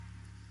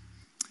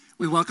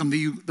We welcome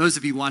those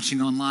of you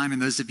watching online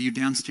and those of you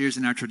downstairs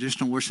in our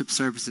traditional worship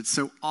service. It's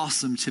so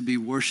awesome to be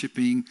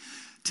worshiping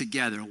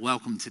together.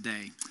 Welcome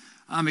today.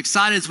 I'm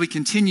excited as we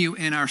continue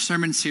in our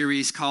sermon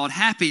series called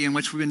Happy, in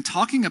which we've been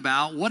talking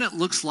about what it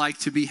looks like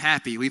to be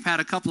happy. We've had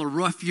a couple of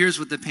rough years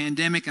with the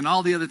pandemic and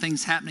all the other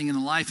things happening in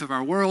the life of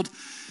our world.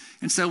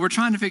 And so we're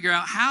trying to figure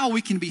out how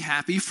we can be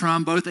happy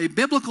from both a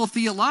biblical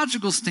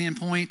theological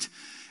standpoint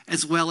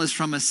as well as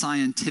from a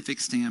scientific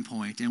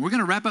standpoint. And we're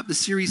going to wrap up the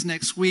series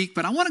next week,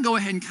 but I want to go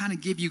ahead and kind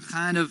of give you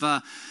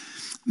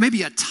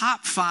maybe a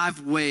top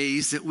 5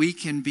 ways that we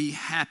can be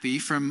happy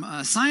from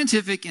a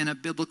scientific and a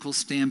biblical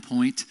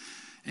standpoint.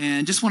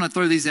 And just want to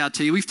throw these out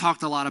to you. We've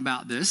talked a lot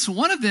about this.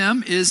 One of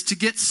them is to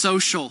get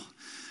social,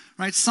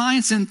 right?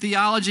 Science and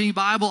theology,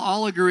 Bible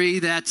all agree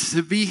that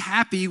to be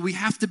happy, we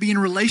have to be in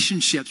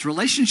relationships.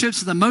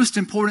 Relationships are the most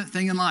important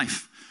thing in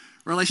life.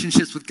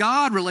 Relationships with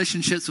God,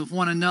 relationships with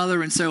one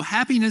another. And so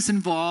happiness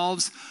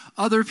involves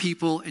other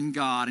people and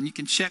God. And you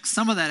can check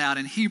some of that out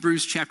in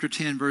Hebrews chapter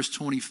 10, verse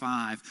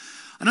 25.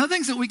 Another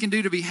thing that we can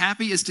do to be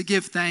happy is to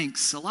give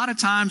thanks. A lot of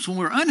times when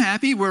we're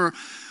unhappy, we're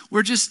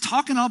just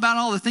talking about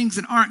all the things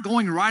that aren't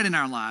going right in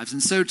our lives.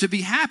 And so to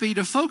be happy,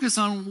 to focus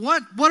on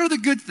what are the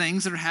good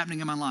things that are happening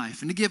in my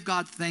life, and to give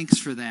God thanks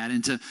for that,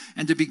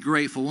 and to be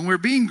grateful. When we're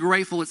being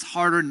grateful, it's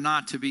harder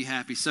not to be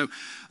happy. So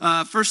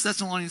 1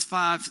 Thessalonians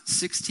 5,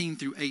 16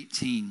 through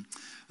 18.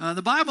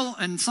 The Bible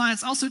and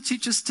science also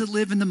teach us to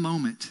live in the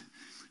moment.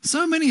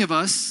 So many of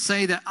us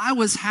say that I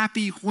was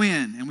happy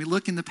when, and we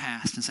look in the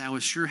past and say I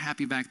was sure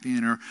happy back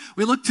then, or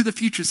we look to the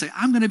future and say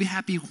I'm going to be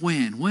happy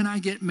when I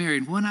get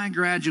married, when I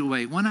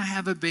graduate, when I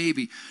have a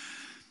baby.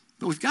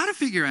 But we've got to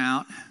figure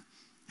out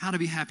how to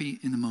be happy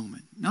in the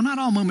moment. Now, not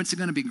all moments are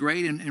going to be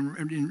great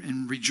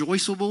and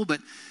rejoicable,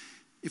 but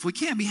if we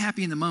can't be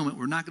happy in the moment,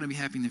 we're not going to be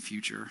happy in the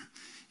future.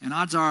 And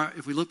odds are,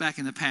 if we look back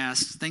in the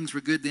past, things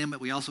were good then,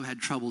 but we also had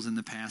troubles in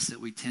the past that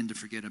we tend to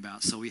forget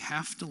about. So we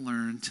have to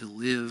learn to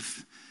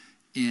live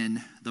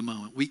in the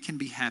moment. We can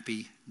be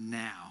happy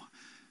now.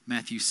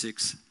 Matthew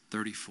 6,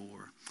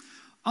 34.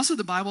 Also,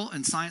 the Bible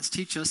and science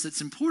teach us it's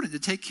important to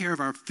take care of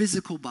our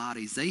physical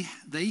bodies.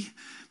 They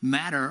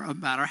matter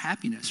about our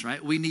happiness,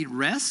 right? We need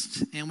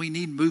rest and we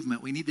need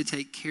movement. We need to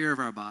take care of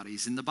our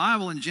bodies. In the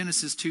Bible, in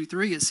Genesis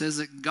 2:3, it says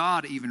that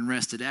God even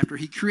rested. After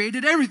he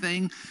created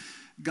everything,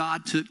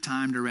 God took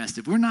time to rest.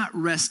 If we're not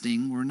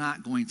resting, we're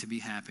not going to be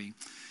happy.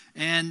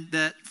 And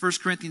that 1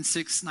 Corinthians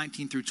 6,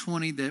 19 through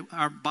 20, that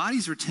our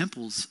bodies are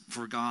temples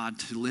for God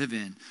to live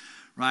in,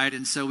 right?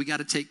 And so we got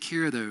to take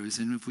care of those.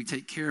 And if we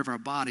take care of our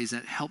bodies,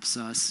 that helps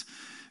us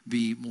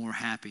be more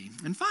happy.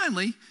 And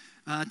finally,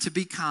 to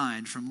be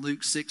kind, from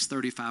Luke 6,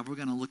 35. We're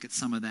going to look at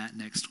some of that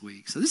next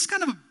week. So this is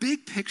kind of a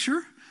big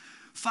picture.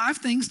 5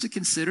 things to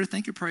consider,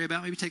 think or pray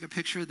about. Maybe take a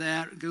picture of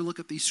that. Go look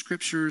up these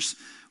scriptures.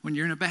 When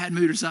you're in a bad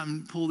mood or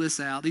something, pull this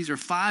out. These are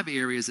 5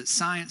 areas that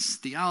science,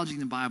 theology,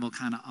 and the Bible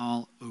kind of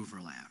all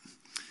overlap.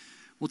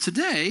 Well,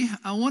 today,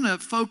 I want to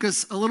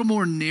focus a little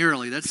more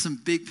narrowly. That's some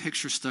big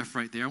picture stuff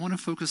right there. I want to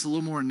focus a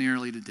little more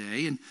narrowly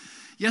today. And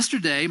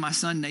yesterday, my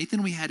son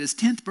Nathan, we had his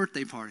 10th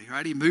birthday party,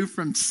 right? He moved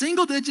from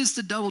single digits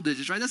to double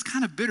digits, right? That's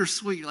kind of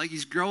bittersweet, like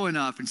he's growing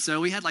up. And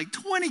so we had like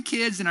 20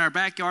 kids in our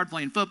backyard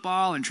playing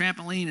football and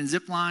trampoline and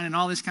zip line and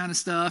all this kind of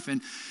stuff. And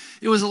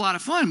it was a lot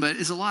of fun, but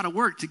it's a lot of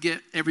work to get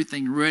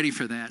everything ready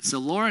for that. So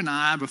Laura and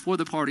I, before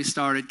the party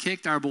started,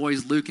 kicked our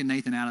boys Luke and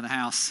Nathan out of the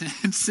house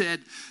and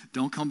said,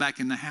 don't come back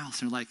in the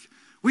house. And they're like,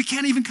 we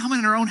can't even come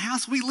in our own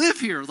house. We live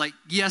here. Like,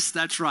 yes,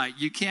 that's right.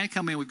 You can't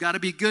come in. We've got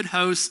to be good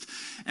hosts,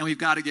 and we've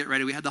got to get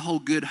ready. We had the whole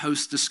good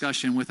host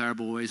discussion with our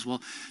boys.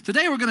 Well,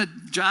 today we're going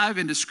to dive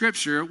into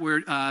Scripture where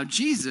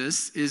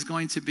Jesus is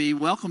going to be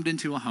welcomed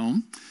into a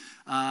home.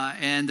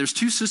 And there's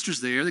 2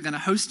 sisters there. They're going to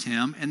host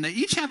him, and they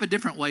each have a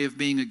different way of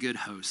being a good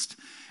host.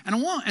 And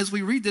as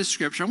we read this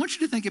Scripture, I want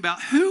you to think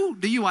about who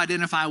do you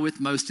identify with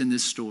most in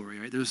this story,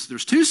 right?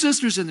 There's 2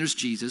 sisters and there's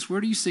Jesus.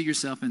 Where do you see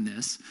yourself in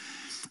this?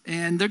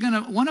 And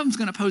one of them's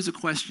going to pose a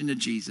question to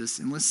Jesus,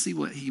 and let's see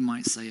what he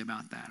might say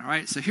about that. All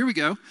right, so here we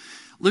go.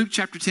 Luke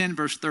chapter 10,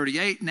 verse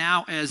 38.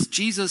 Now, as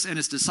Jesus and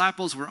his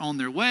disciples were on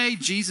their way,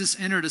 Jesus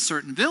entered a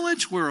certain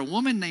village where a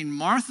woman named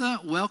Martha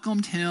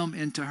welcomed him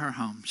into her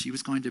home. She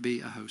was going to be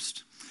a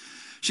host.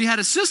 She had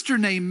a sister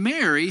named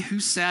Mary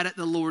who sat at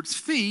the Lord's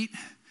feet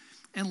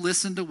and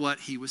listened to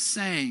what he was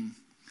saying.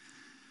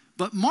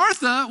 But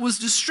Martha was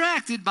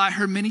distracted by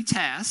her many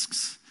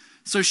tasks.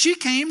 So she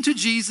came to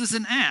Jesus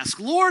and asked,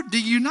 Lord,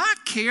 do you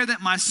not care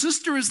that my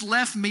sister has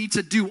left me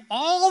to do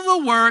all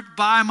the work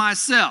by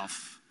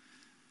myself?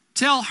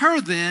 Tell her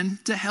then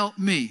to help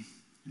me.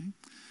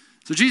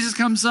 So Jesus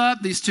comes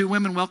up. These 2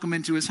 women welcome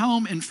into his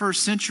home. In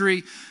first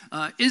century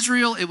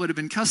Israel, it would have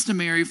been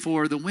customary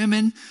for the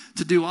women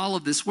to do all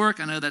of this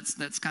work. I know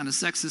that's kind of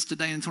sexist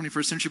today in the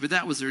 21st century, but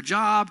that was their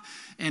job.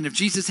 And if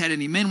Jesus had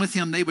any men with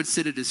him, they would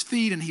sit at his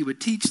feet and he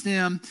would teach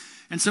them.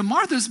 And so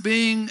Martha's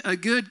being a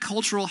good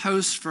cultural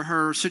host for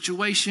her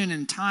situation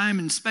and time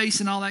and space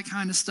and all that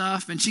kind of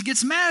stuff. And she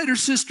gets mad at her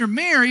sister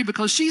Mary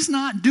because she's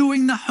not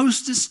doing the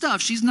hostess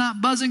stuff. She's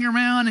not buzzing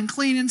around and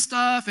cleaning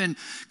stuff and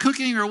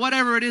cooking or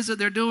whatever it is that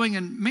they're doing.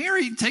 going, and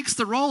Mary takes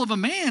the role of a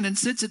man and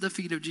sits at the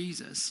feet of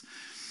Jesus.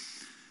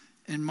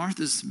 And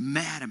Martha's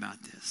mad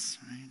about this.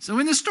 Right? So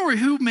in this story,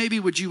 who maybe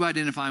would you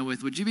identify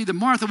with? Would you be the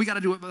Martha, we got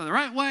to do it the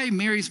right way?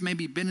 Mary's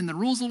maybe bending the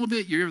rules a little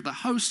bit. You're the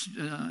host.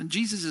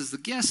 Jesus is the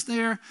guest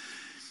there.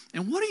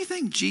 And what do you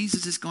think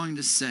Jesus is going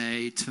to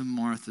say to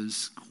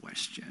Martha's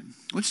question?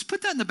 Well, just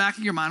put that in the back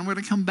of your mind. We're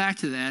going to come back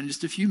to that in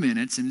just a few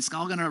minutes, and it's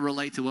all going to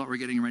relate to what we're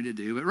getting ready to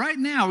do. But right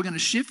now, we're going to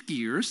shift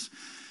gears.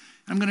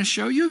 I'm going to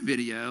show you a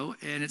video,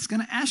 and it's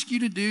going to ask you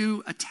to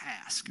do a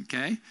task,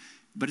 okay?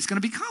 But it's going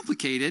to be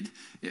complicated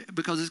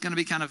because it's going to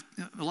be kind of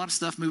a lot of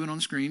stuff moving on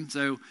the screen.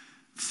 So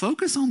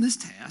focus on this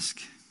task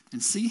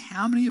and see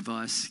how many of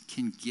us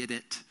can get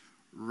it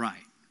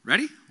right.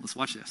 Ready? Let's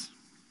watch this.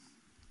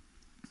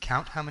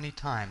 Count how many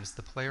times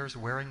the players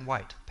wearing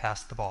white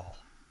pass the ball.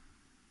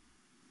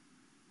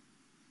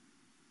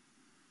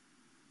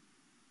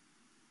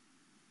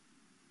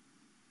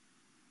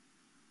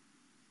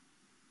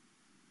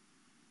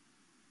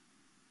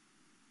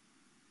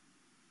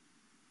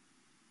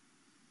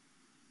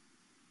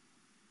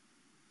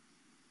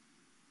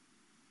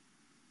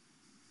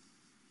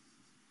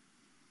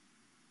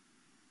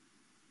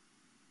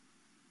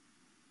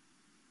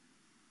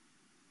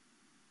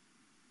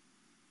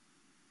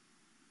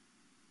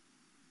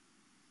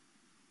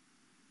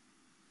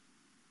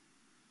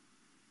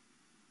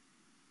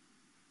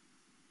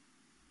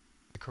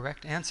 The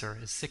correct answer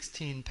is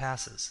 16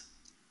 passes.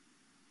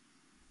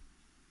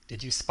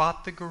 Did you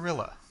spot the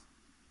gorilla?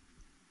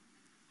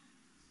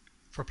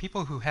 For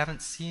people who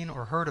haven't seen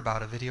or heard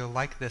about a video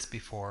like this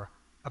before,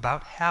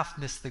 about half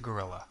missed the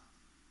gorilla.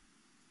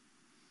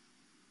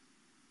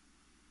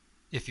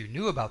 If you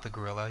knew about the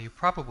gorilla, you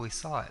probably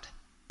saw it.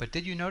 But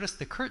did you notice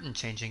the curtain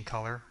changing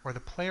color or the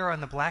player on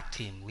the black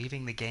team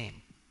leaving the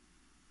game?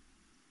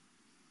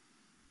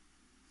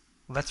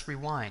 Let's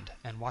rewind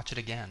and watch it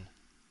again.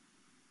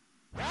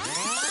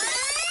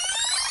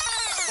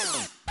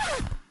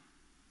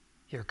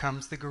 Here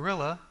comes the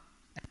gorilla,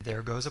 and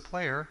there goes a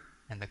player,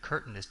 and the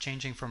curtain is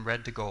changing from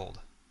red to gold.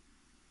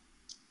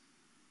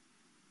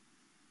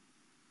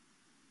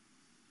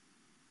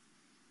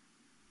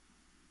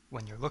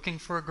 When you're looking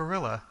for a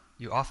gorilla,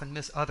 you often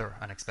miss other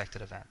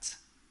unexpected events.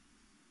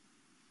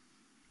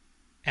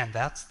 And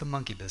that's the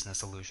monkey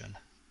business illusion.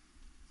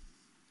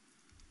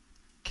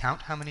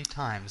 Count how many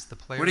times the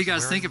players What do you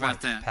guys think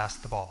about that? Pass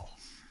the ball.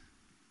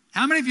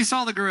 How many of you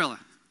saw the gorilla?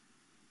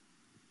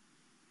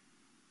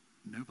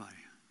 Nobody.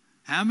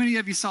 How many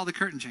of you saw the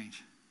curtain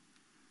change?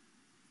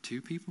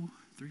 2 people?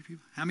 3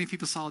 people? How many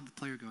people saw the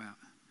player go out?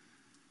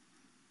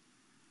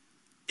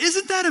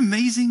 Isn't that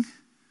amazing?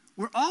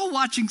 We're all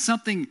watching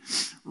something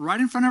right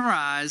in front of our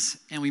eyes,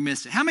 and we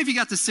missed it. How many of you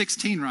got the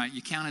 16 right?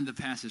 You counted the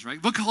passes,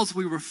 right? Because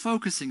we were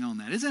focusing on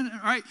that. Isn't it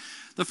right?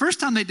 The first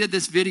time they did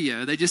this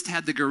video, they just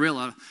had the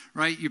gorilla,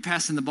 right? You're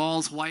passing the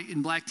balls, white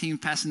and black team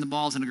passing the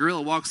balls, and a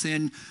gorilla walks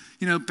in,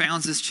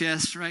 bounds his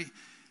chest, right?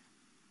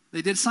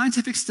 They did a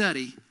scientific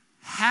study.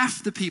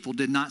 Half the people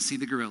did not see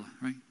the gorilla,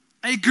 right?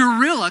 A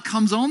gorilla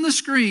comes on the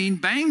screen,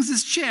 bangs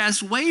his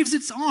chest, waves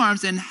its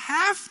arms, and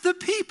half the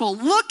people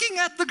looking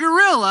at the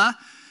gorilla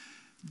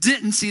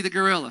didn't see the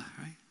gorilla,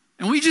 right?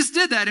 And we just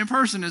did that in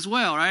person as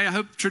well, right? I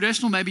hope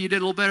traditional, maybe you did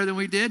a little better than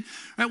we did,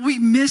 right? We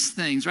miss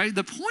things, right?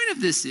 The point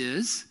of this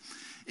is,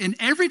 in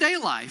everyday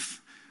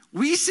life,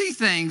 we see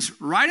things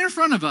right in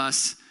front of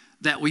us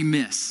that we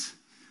miss.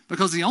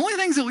 Because the only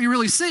things that we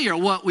really see are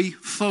what we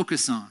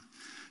focus on.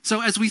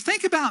 So as we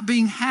think about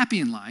being happy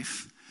in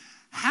life,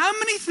 how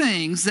many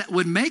things that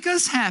would make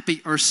us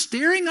happy are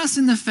staring us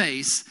in the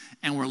face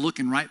and we're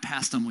looking right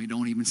past them, we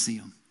don't even see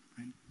them?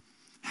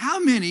 How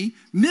many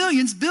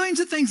millions, billions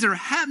of things that are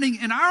happening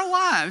in our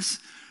lives,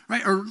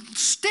 right, are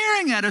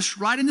staring at us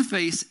right in the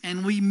face,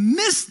 and we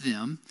miss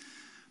them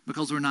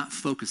because we're not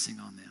focusing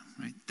on them,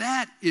 right?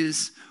 That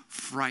is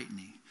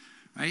frightening,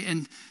 right?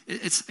 And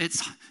it's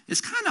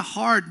kind of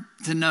hard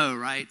to know,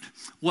 right,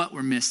 what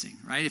we're missing,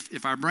 right?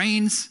 If our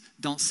brains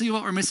don't see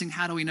what we're missing,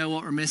 how do we know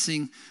what we're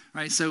missing,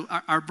 right? So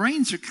our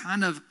brains are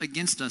kind of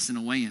against us in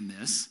a way in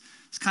this.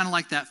 It's kind of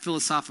like that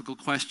philosophical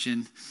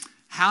question.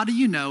 How do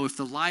you know if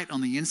the light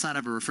on the inside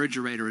of a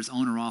refrigerator is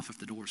on or off if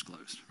the door's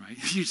closed, right?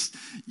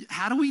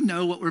 How do we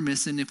know what we're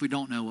missing if we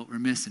don't know what we're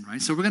missing,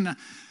 right? So we're going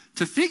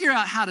to figure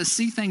out how to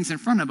see things in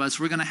front of us,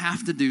 we're going to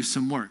have to do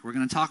some work. We're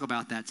going to talk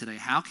about that today.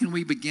 How can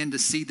we begin to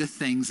see the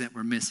things that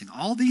we're missing?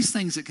 All these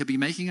things that could be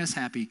making us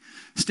happy,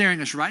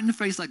 staring us right in the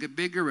face like a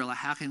big gorilla,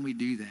 how can we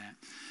do that?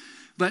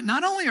 But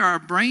not only are our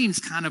brains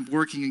kind of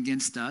working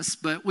against us,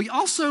 but we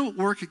also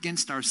work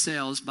against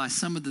ourselves by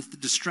some of the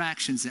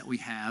distractions that we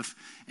have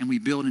and we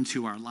build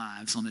into our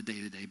lives on a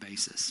day-to-day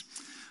basis.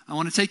 I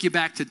want to take you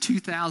back to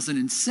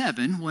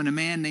 2007 when a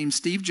man named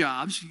Steve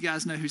Jobs, you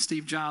guys know who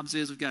Steve Jobs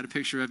is? We've got a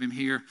picture of him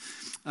here.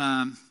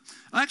 I'll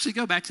actually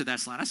go back to that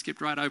slide. I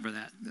skipped right over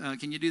that.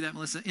 Can you do that,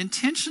 Melissa?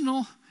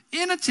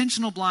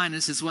 Inattentional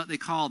blindness is what they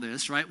call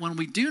this, right? When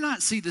we do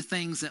not see the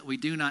things that we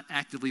do not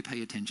actively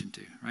pay attention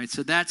to, right?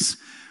 So that's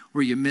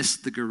where you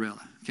missed the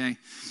gorilla, okay?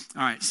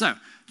 All right, so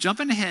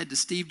jumping ahead to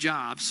Steve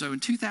Jobs. So in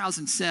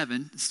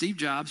 2007, Steve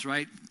Jobs,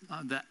 right,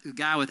 the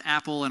guy with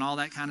Apple and all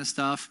that kind of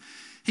stuff.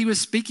 He was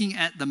speaking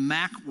at the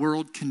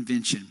Macworld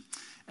convention.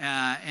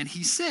 And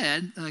he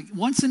said,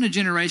 once in a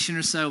generation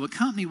or so, a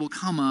company will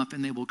come up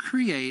and they will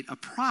create a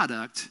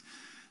product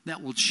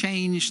that will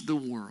change the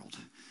world.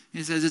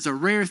 He says it's a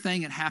rare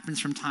thing. It happens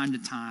from time to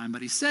time.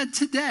 But he said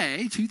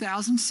today,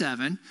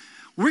 2007,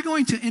 we're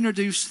going to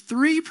introduce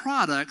 3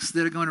 products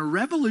that are going to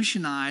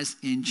revolutionize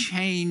and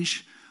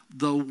change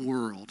the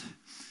world.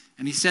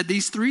 And he said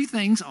these 3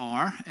 things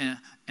are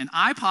an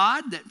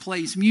iPod that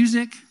plays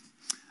music,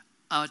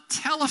 a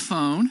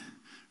telephone,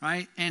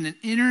 right, and an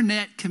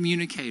internet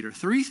communicator.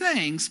 3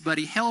 things, but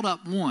he held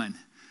up one.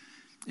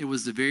 It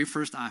was the very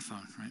first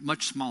iPhone, right?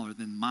 Much smaller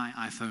than my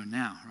iPhone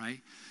now, right?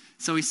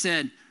 So he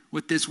said,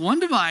 with this one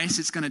device,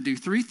 it's going to do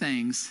 3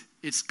 things.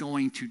 It's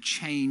going to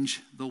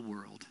change the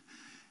world.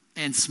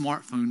 And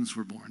smartphones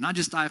were born. Not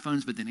just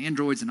iPhones, but then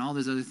Androids and all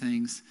those other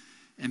things.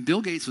 And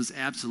Bill Gates was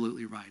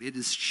absolutely right. It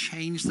has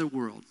changed the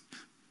world.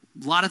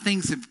 A lot of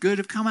things good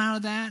have come out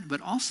of that,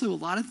 but also a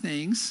lot of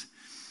things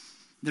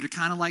that are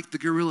kind of like the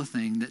gorilla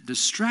thing that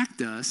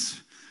distract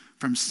us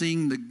from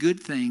seeing the good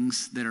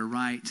things that are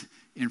right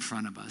in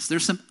front of us.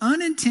 There's some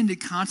unintended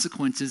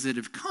consequences that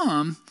have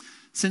come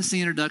since the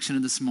introduction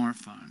of the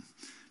smartphone.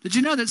 Did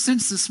you know that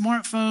since the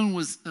smartphone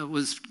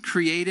was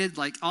created,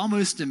 like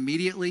almost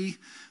immediately,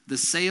 the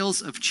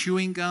sales of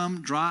chewing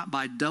gum dropped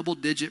by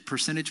double-digit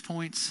percentage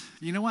points?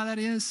 You know why that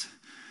is?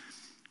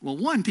 Well,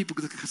 one, people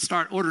could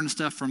start ordering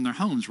stuff from their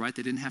homes, right?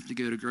 They didn't have to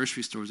go to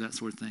grocery stores, that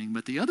sort of thing.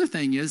 But the other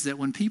thing is that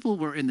when people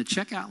were in the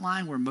checkout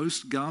line where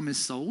most gum is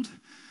sold,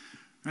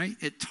 right,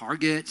 at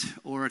Target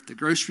or at the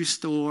grocery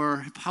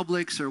store,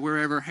 Publix or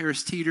wherever,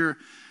 Harris Teeter,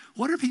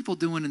 what are people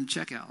doing in the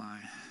checkout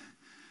line?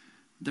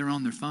 They're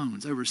on their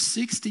phones. Over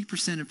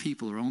 60% of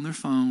people are on their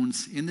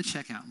phones in the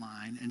checkout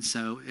line, and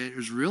so it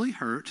has really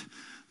hurt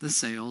the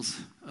sales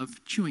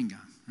of chewing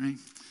gum, right?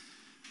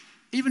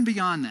 Even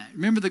beyond that,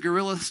 remember the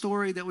gorilla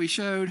story that we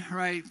showed,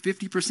 right?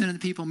 50% of the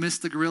people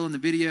missed the gorilla in the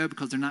video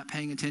because they're not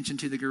paying attention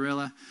to the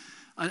gorilla.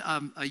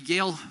 A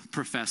Yale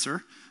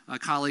professor, a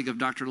colleague of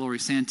Dr. Laurie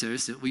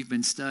Santos that we've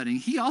been studying,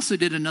 he also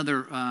did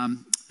another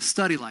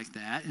study like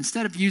that.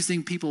 Instead of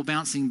using people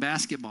bouncing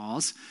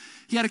basketballs,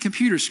 he had a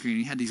computer screen.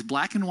 He had these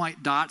black and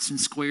white dots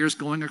and squares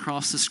going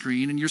across the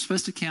screen, and you're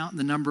supposed to count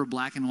the number of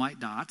black and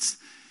white dots.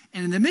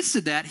 And in the midst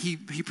of that, he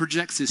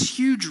projects this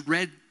huge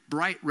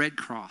bright red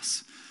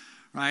cross,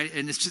 right?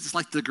 And it's just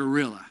like the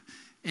gorilla.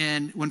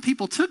 And when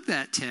people took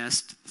that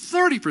test,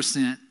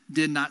 30%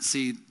 did not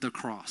see the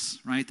cross,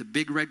 right? The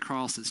big red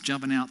cross that's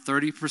jumping out,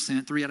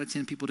 30%, 3 out of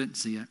 10 people didn't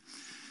see it.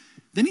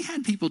 Then he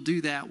had people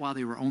do that while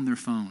they were on their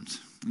phones.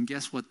 And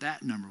guess what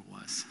that number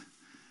was?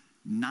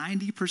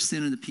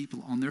 90% of the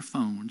people on their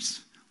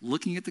phones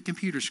looking at the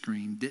computer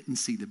screen didn't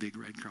see the big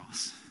red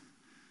cross.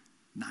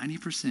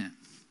 90%.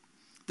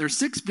 There are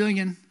 6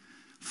 billion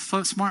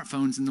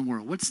smartphones in the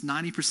world. What's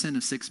 90%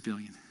 of 6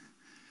 billion?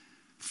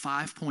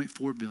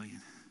 5.4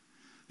 billion.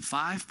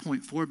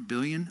 5.4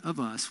 billion of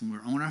us, when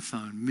we're on our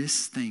phone,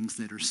 miss things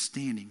that are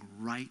standing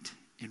right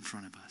in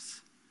front of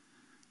us.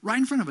 Right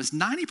in front of us.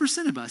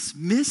 90% of us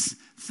miss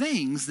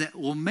things that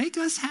will make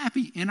us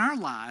happy in our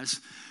lives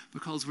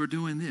because we're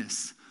doing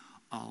this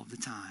all the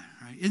time,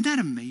 right? Isn't that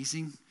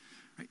amazing?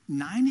 Right?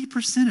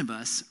 90% of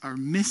us are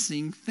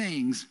missing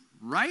things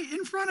right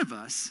in front of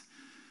us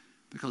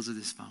because of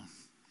this phone,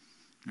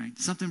 right?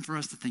 Something for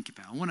us to think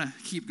about. I want to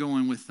keep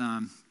going with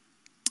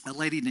a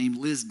lady named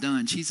Liz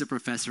Dunn. She's a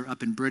professor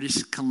up in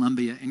British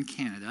Columbia in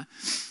Canada,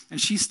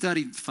 and she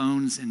studied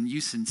phones and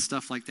use and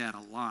stuff like that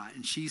a lot,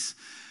 and she's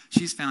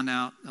found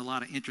out a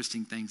lot of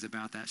interesting things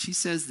about that. She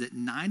says that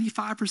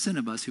 95%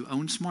 of us who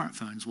own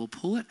smartphones will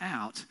pull it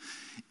out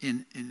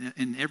in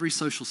every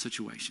social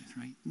situation,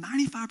 right?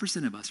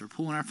 95% of us are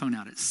pulling our phone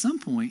out at some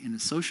point in a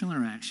social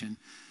interaction.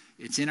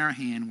 It's in our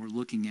hand, we're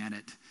looking at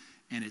it,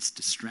 and it's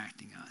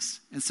distracting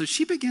us. And so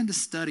she began to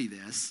study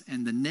this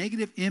and the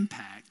negative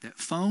impact that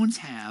phones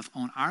have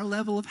on our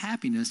level of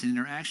happiness and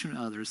interaction with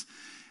others.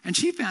 And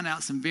she found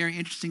out some very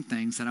interesting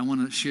things that I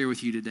want to share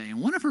with you today.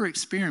 And one of her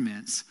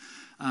experiments,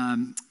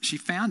 she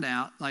found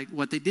out like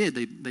what they did.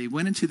 They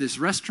went into this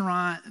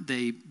restaurant,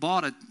 they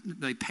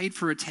paid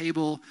for a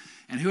table,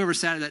 and whoever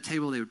sat at that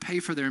table, they would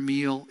pay for their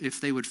meal if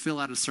they would fill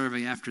out a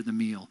survey after the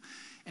meal.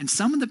 And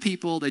some of the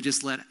people, they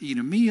just let eat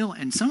a meal,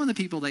 and some of the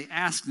people, they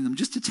asked them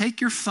just to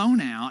take your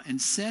phone out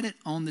and set it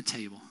on the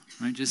table,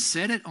 right? Just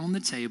set it on the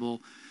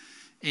table,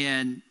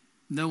 and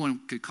no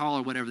one could call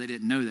or whatever. They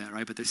didn't know that,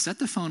 right? But they set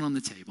the phone on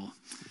the table,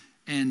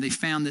 and they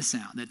found this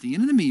out, that at the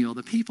end of the meal,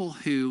 the people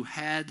who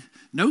had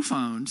no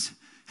phones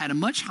had a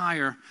much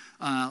higher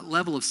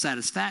level of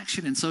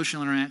satisfaction and social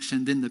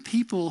interaction than the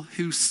people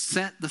who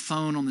set the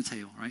phone on the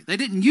table, right? They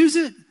didn't use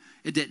it.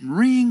 It didn't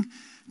ring.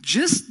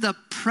 Just the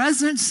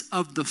presence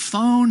of the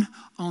phone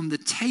on the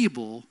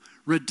table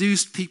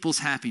reduced people's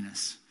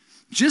happiness.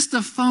 Just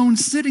the phone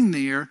sitting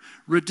there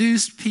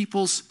reduced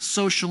people's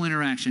social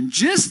interaction.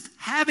 Just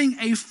having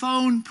a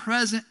phone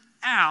present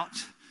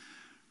out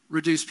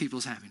reduced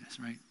people's happiness,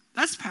 right?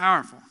 That's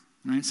powerful.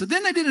 Right? So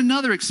then they did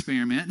another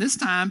experiment. This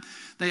time,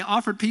 they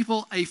offered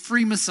people a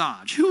free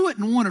massage. Who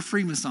wouldn't want a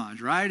free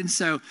massage, right? And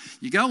so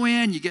you go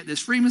in, you get this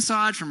free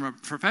massage from a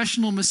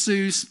professional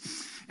masseuse,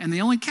 and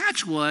the only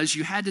catch was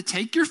you had to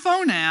take your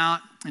phone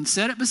out and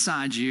set it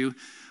beside you.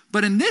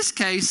 But in this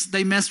case,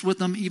 they messed with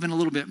them even a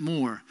little bit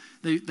more.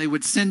 They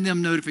would send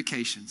them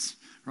notifications,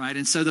 right?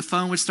 And so the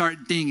phone would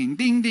start dinging,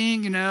 ding,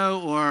 ding,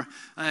 or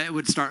it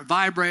would start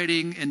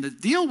vibrating. And the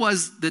deal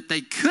was that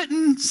they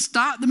couldn't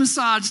stop the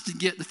massage to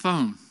get the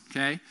phone.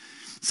 Okay,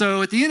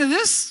 so at the end of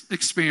this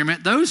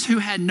experiment, those who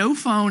had no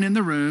phone in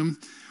the room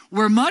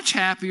were much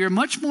happier,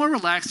 much more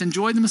relaxed,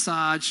 enjoyed the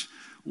massage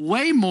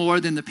way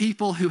more than the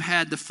people who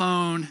had the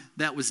phone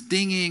that was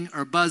dinging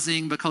or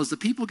buzzing, because the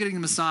people getting the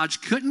massage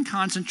couldn't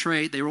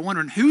concentrate. They were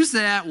wondering, who's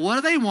that? What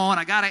do they want?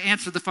 I got to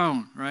answer the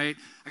phone, right?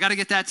 I got to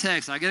get that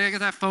text. I got to get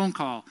that phone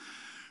call,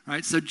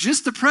 right? So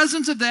just the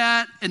presence of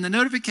that and the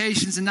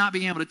notifications and not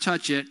being able to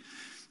touch it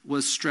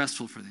was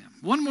stressful for them.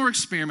 One more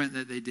experiment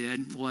that they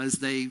did was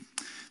they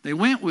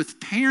went with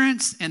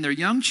parents and their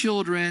young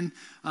children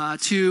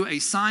to a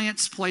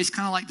science place,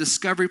 kind of like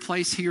Discovery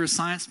Place here, a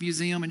science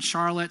museum in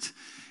Charlotte.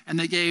 And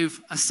they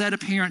gave a set of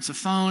parents a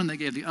phone. They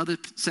gave the other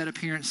set of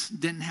parents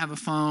didn't have a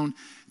phone.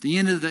 At the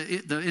end of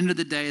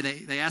the day,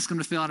 they asked them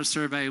to fill out a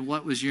survey.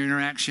 What was your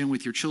interaction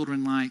with your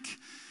children like?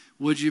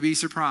 Would you be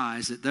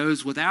surprised that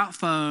those without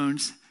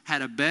phones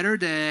had a better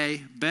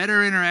day,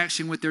 better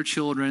interaction with their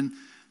children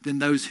than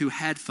those who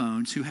had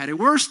phones, who had a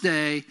worse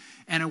day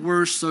and a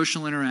worse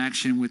social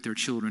interaction with their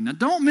children? Now,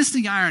 don't miss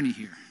the irony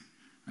here.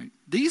 Right?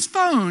 These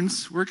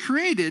phones were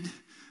created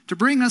to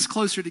bring us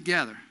closer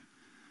together,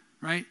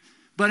 right?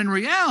 But in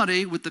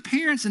reality, with the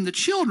parents and the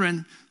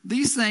children,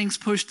 these things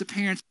push the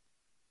parents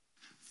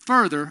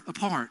further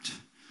apart,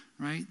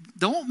 right?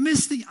 Don't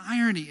miss the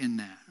irony in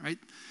that, right?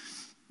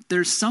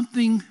 There's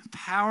something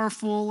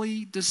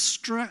powerfully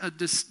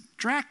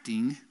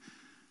distracting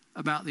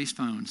about these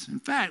phones. In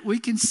fact, we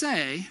can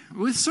say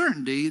with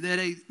certainty that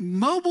a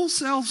mobile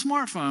cell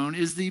smartphone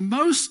is the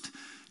most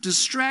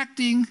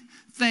distracting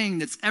thing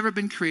that's ever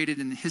been created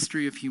in the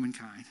history of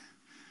humankind.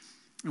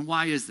 And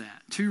why is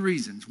that? Two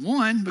reasons.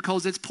 One,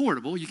 because it's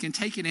portable. You can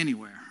take it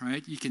anywhere,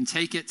 right? You can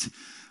take it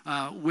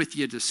with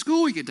you to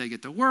school. You can take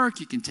it to work.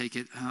 You can take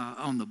it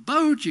on the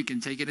boat. You can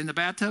take it in the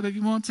bathtub if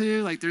you want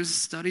to. Like, there's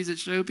studies that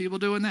show people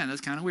doing that. That's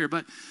kind of weird.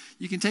 But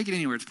you can take it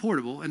anywhere. It's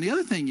portable. And the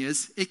other thing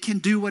is, it can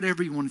do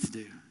whatever you want it to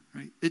do.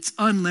 Right? It's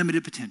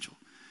unlimited potential.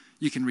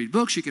 You can read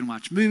books, you can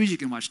watch movies, you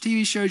can watch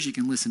TV shows, you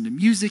can listen to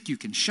music, you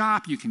can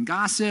shop, you can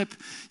gossip,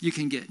 you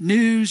can get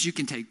news, you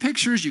can take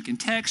pictures, you can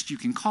text, you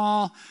can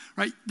call,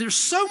 right? There's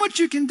so much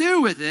you can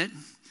do with it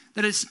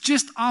that it's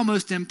just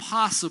almost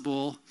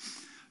impossible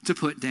to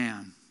put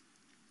down.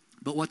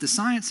 But what the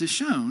science has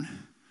shown,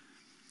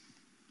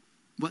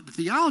 what the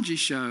theology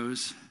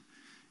shows,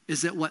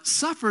 is that what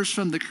suffers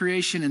from the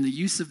creation and the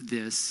use of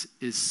this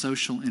is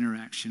social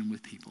interaction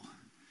with people.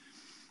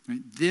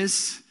 Right?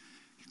 This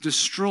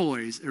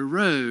destroys,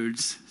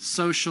 erodes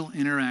social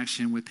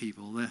interaction with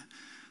people.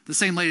 The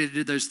same lady that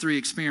did those 3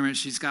 experiments,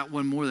 she's got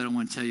one more that I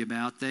want to tell you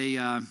about. They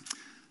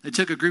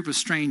took a group of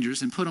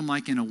strangers and put them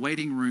like in a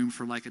waiting room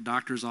for like a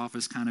doctor's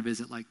office kind of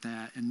visit like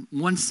that. And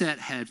one set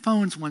had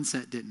phones, one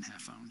set didn't have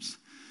phones.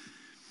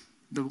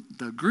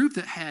 The group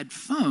that had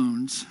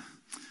phones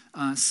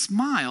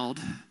smiled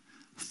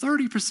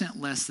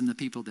 30% less than the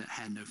people that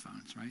had no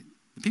phones, right?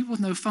 The people with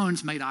no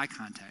phones made eye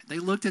contact. They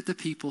looked at the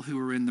people who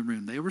were in the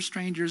room. They were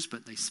strangers,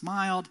 but they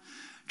smiled,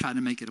 tried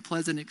to make it a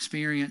pleasant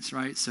experience,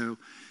 right? So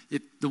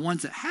if the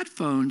ones that had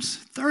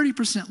phones,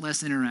 30%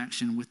 less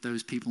interaction with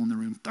those people in the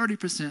room,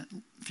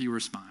 30%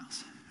 fewer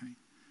smiles.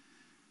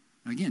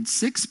 Right? Again,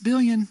 6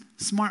 billion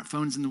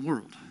smartphones in the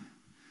world.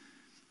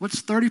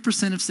 What's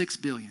 30% of 6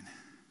 billion?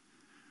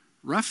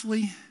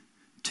 Roughly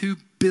 2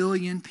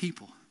 billion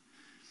people.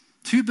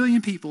 2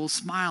 billion people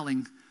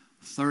smiling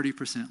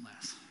 30%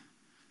 less.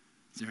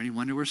 Is there any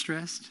wonder we're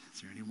stressed?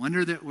 Is there any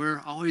wonder that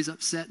we're always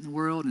upset in the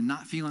world and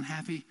not feeling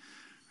happy?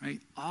 Right?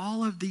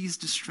 All of these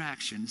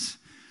distractions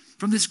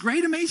from this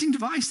great, amazing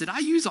device that I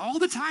use all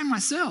the time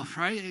myself,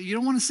 right? You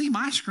don't want to see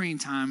my screen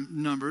time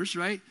numbers,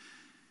 right?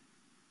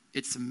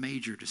 It's a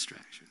major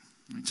distraction.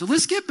 Right? So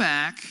let's get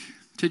back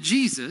to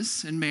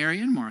Jesus and Mary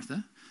and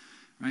Martha,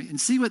 right? And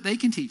see what they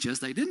can teach us.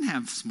 They didn't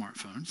have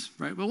smartphones,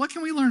 right? But what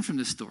can we learn from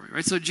this story,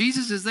 right? So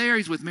Jesus is there.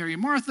 He's with Mary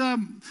and Martha.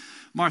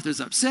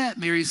 Martha's upset.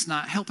 Mary's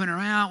not helping her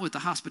out with the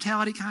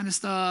hospitality kind of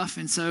stuff.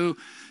 And so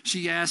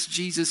she asked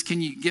Jesus,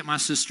 can you get my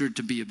sister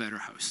to be a better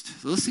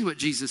host? So let's see what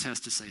Jesus has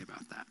to say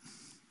about that.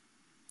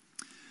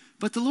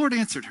 But the Lord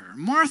answered her,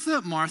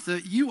 Martha,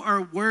 Martha, you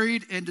are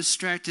worried and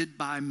distracted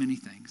by many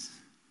things.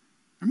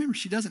 Remember,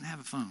 she doesn't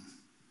have a phone.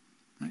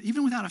 Right?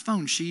 Even without a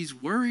phone, she's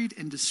worried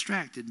and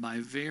distracted by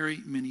very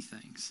many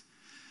things.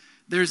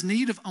 There's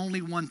need of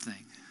only one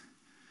thing.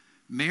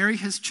 Mary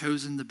has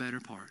chosen the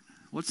better part.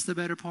 What's the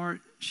better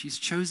part? She's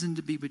chosen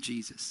to be with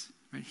Jesus.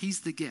 Right?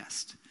 He's the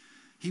guest.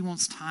 He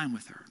wants time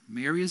with her.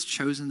 Mary has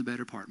chosen the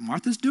better part.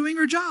 Martha's doing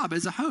her job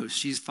as a host.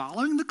 She's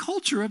following the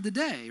culture of the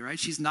day, right?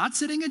 She's not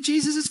sitting at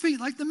Jesus' feet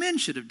like the men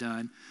should have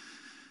done.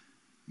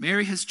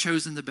 Mary has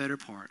chosen the better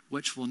part,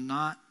 which will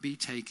not be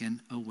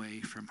taken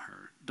away from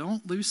her.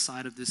 Don't lose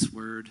sight of this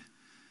word,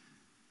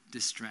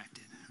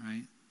 distracted,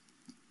 right?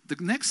 The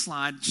next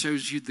slide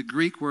shows you the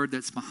Greek word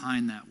that's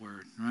behind that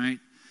word, right?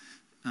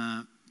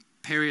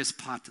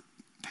 Periespato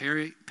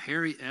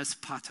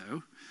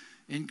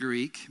in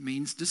Greek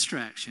means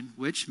distraction,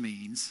 which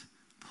means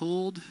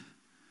pulled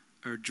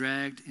or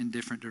dragged in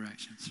different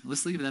directions.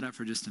 Let's leave that up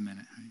for just a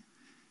minute. Right?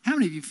 How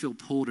many of you feel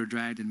pulled or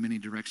dragged in many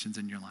directions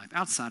in your life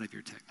outside of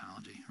your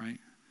technology, right?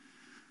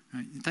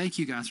 Right? Thank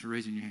you guys for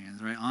raising your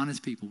hands, right?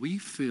 Honest people, we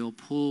feel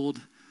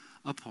pulled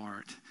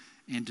apart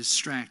and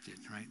distracted,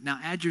 right? Now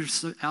add your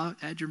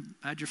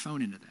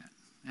phone into that.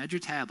 Add your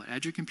tablet,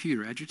 add your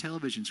computer, add your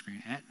television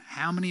screen.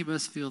 How many of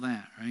us feel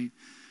that, right?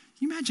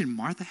 Can you imagine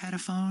Martha had a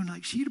phone?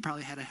 Like she'd have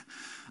probably had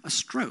a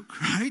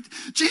stroke, right?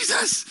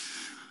 Jesus,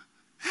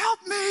 help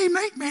me,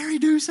 make Mary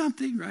do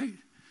something, right?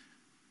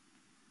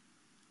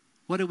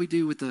 What did we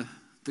do with the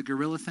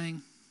gorilla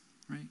thing,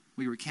 right?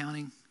 We were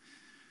counting.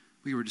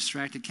 We were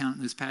distracted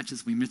counting those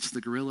patches. We missed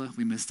the gorilla.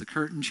 We missed the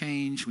curtain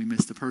change. We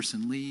missed the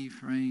person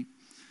leave, right?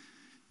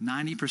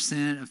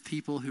 90% of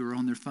people who were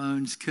on their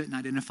phones couldn't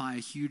identify a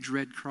huge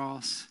red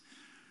cross,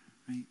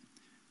 right?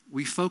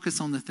 We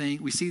focus on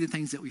we see the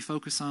things that we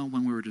focus on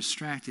when we were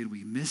distracted.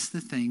 We miss the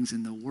things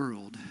in the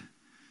world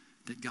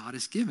that God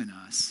has given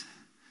us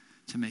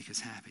to make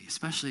us happy,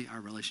 especially our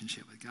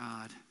relationship with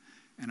God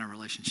and our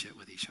relationship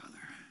with each other.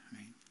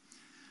 Right?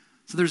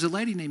 So there's a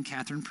lady named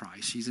Catherine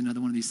Price. She's another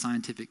one of these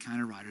scientific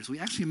kind of writers. We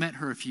actually met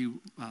her a few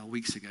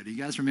weeks ago. Do you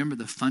guys remember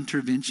the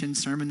Funtervention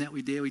sermon that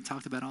we did? We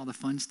talked about all the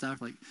fun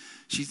stuff. Like,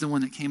 she's the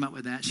one that came up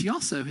with that. She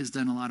also has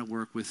done a lot of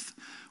work with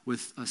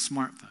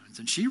smartphones.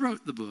 And she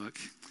wrote the book,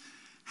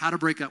 How to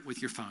Break Up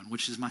with Your Phone,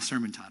 which is my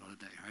sermon title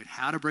today, right?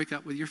 How to Break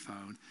Up with Your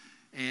Phone.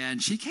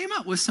 And she came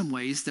up with some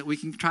ways that we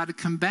can try to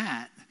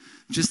combat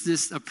just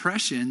this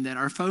oppression that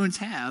our phones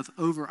have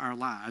over our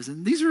lives.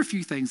 And these are a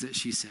few things that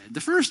she said. The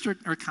first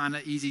are kind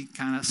of easy,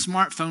 kind of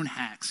smartphone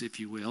hacks, if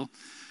you will,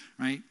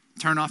 right?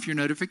 Turn off your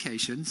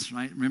notifications,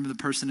 right? Remember the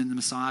person in the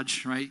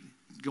massage, right?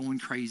 Going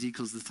crazy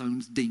because the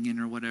phone's dinging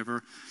or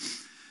whatever.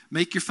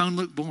 Make your phone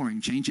look boring.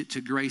 Change it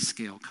to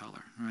grayscale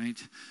color, right?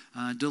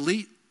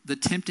 Delete the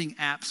tempting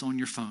apps on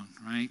your phone,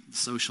 right?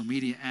 Social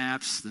media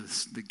apps,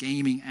 the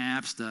gaming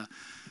apps, the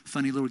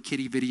funny little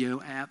kitty video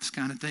apps,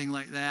 kind of thing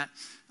like that.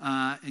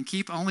 And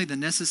keep only the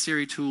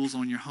necessary tools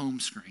on your home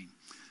screen.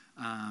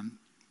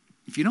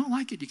 If you don't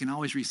like it, you can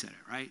always reset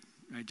it, right?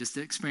 Just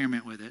to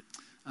experiment with it.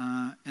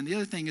 And the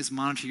other thing is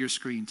monitor your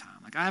screen time.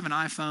 Like I have an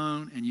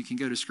iPhone, and you can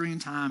go to screen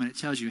time, and it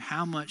tells you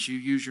how much you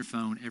use your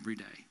phone every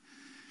day.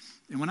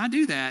 And when I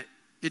do that,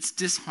 it's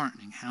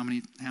disheartening how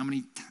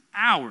many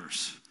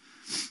hours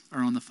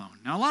are on the phone.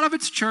 Now, a lot of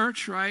it's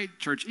church, right?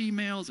 Church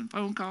emails and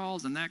phone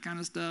calls and that kind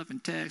of stuff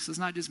and texts. It's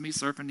not just me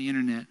surfing the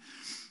internet.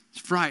 It's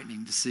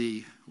frightening to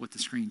see what the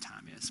screen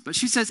time is. But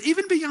she says,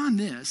 even beyond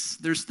this,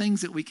 there's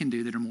things that we can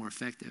do that are more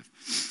effective.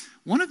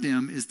 One of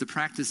them is the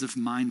practice of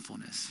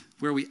mindfulness,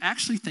 where we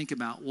actually think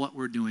about what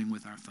we're doing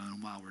with our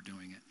phone while we're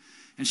doing it.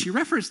 And she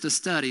referenced a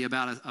study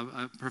about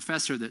a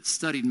professor that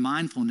studied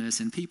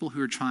mindfulness in people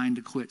who are trying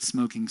to quit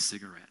smoking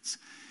cigarettes.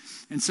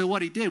 And so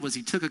what he did was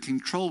he took a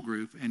control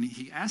group and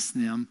he asked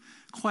them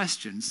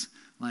questions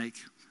like,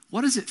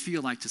 what does it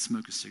feel like to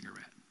smoke a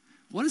cigarette?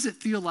 What does it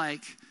feel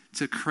like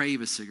to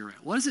crave a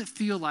cigarette? What does it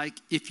feel like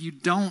if you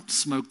don't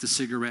smoke the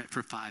cigarette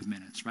for 5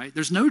 minutes, right?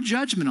 There's no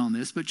judgment on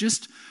this, but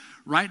just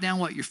write down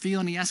what you're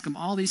feeling. He asked them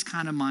all these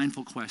kind of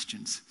mindful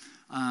questions.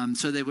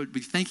 So they would be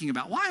thinking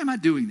about, why am I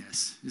doing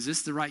this? Is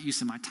this the right use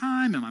of my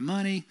time and my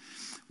money?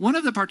 One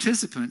of the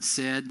participants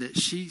said that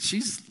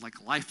she's like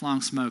a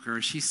lifelong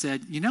smoker. She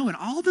said, in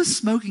all the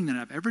smoking that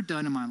I've ever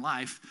done in my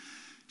life,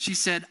 she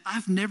said,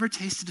 I've never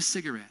tasted a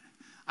cigarette.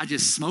 I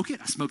just smoke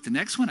it. I smoke the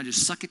next one. I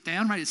just suck it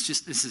down, right? It's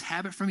just, this is a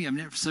habit for me.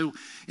 So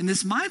in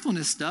this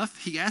mindfulness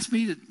stuff, he asked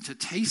me to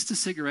taste a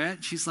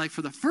cigarette. She's like,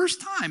 for the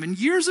first time in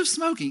years of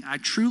smoking, I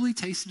truly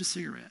tasted a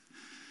cigarette.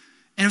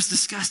 And it was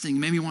disgusting. It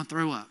made me want to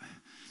throw up.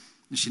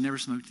 And she never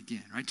smoked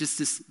again, right? Just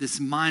this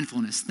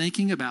mindfulness,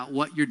 thinking about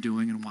what you're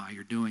doing and why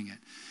you're doing it.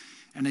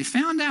 And they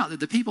found out that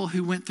the people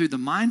who went through the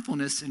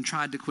mindfulness and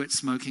tried to quit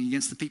smoking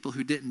against the people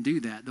who didn't do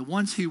that, the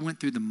ones who went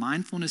through the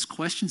mindfulness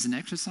questions and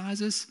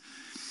exercises,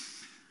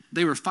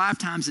 they were 5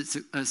 times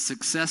as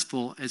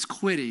successful as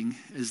quitting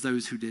as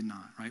those who did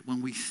not, right?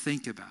 When we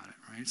think about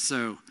it, right?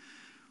 So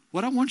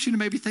what I want you to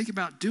maybe think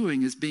about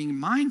doing is being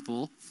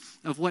mindful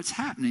of what's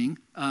happening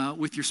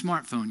with your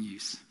smartphone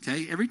use,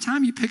 okay? Every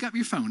time you pick up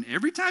your phone,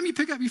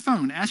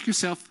 ask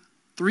yourself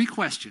 3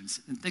 questions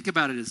and think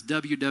about it as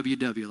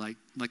www,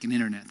 like an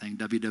internet thing,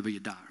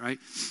 www dot, right?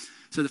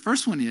 So the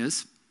first one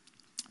is,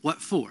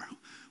 what for?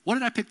 What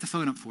did I pick the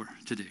phone up for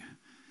to do?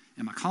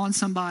 Am I calling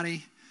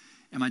somebody?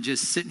 Am I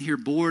just sitting here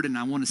bored and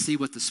I want to see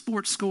what the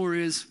sports score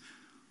is?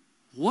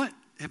 What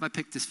have I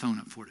picked this phone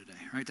up for today,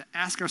 right? To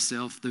ask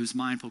ourselves those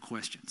mindful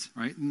questions,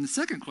 right? And the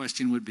second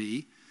question would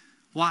be,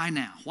 why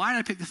now? Why did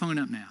I pick the phone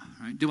up now,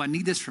 right? Do I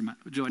need this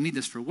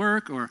for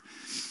work? Or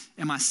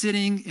Am I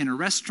sitting in a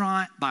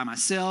restaurant by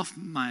myself?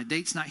 My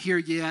date's not here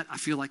yet. I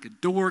feel like a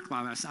dork.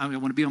 I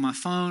want to be on my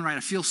phone, right? I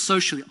feel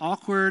socially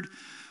awkward.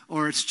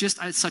 Or it's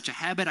such a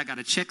habit. I got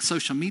to check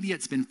social media.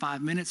 It's been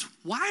 5 minutes.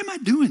 Why am I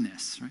doing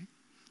this, right?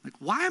 Like,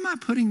 why am I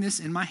putting this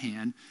in my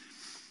hand?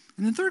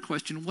 And the third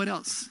question, what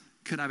else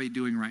could I be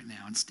doing right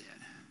now instead?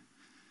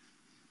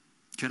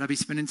 Could I be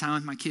spending time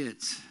with my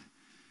kids?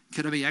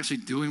 Could I be actually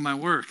doing my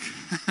work?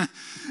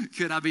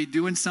 Could I be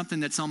doing something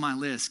that's on my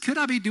list? Could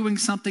I be doing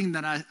something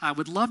that I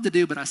would love to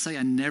do, but I say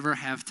I never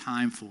have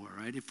time for,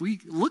 right? If we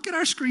look at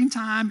our screen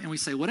time and we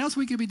say, what else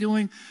we could be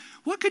doing?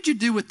 What could you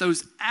do with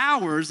those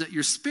hours that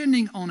you're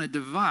spending on a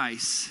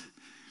device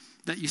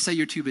that you say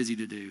you're too busy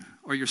to do?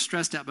 Or you're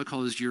stressed out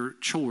because your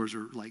chores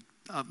are like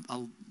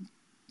a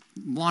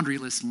laundry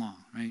list long,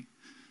 right?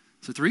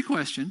 So 3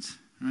 questions,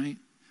 right?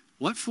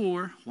 What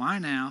for? Why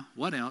now?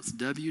 What else?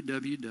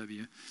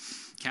 WWW.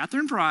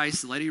 Catherine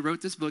Price, the lady who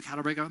wrote this book, How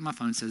to Break Up with My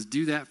Phone, says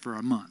do that for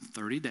a month,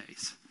 30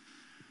 days.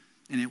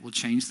 And it will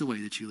change the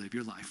way that you live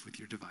your life with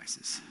your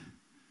devices.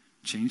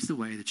 Change the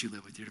way that you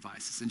live with your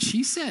devices. And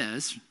she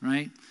says,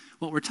 right,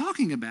 what we're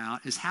talking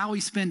about is how we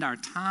spend our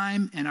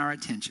time and our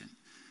attention.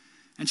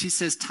 And she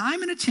says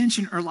time and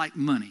attention are like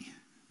money.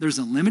 There's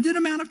a limited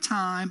amount of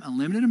time, a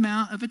limited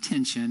amount of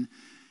attention,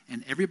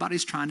 and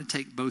everybody's trying to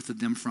take both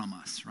of them from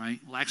us, right?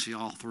 Well, actually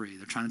all 3.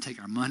 They're trying to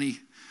take our money.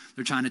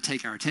 They're trying to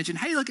take our attention.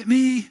 Hey, look at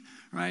me,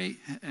 right?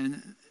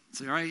 And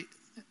so, right?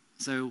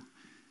 So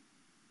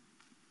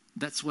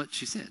that's what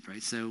she said,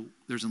 right? So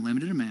there's a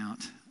limited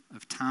amount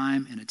of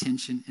time and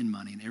attention and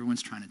money, and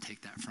everyone's trying to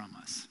take that from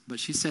us. But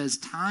she says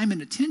time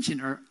and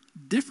attention are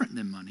different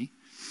than money,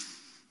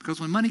 because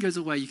when money goes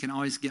away, you can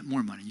always get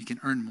more money. You can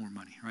earn more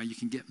money, right? You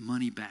can get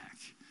money back.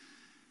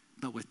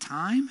 But with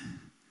time,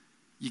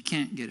 you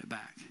can't get it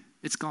back.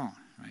 It's gone,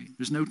 right?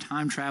 There's no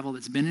time travel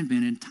that's been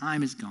invented.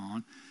 Time is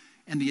gone.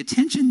 And the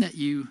attention that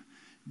you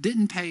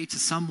didn't pay to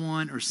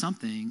someone or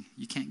something,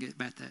 you can't get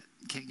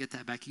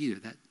that back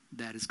either.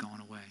 That is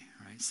gone away,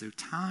 right? So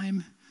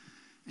time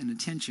and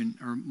attention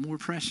are more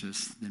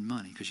precious than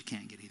money because you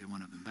can't get either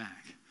one of them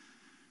back,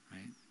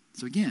 right?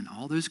 So again,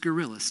 all those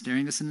gorillas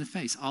staring us in the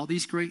face, all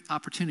these great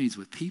opportunities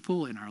with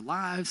people in our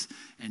lives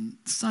and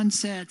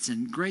sunsets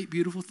and great,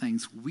 beautiful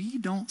things, we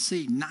don't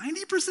see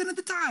 90% of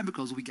the time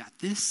because we got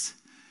this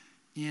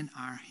in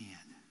our hand,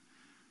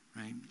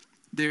 right?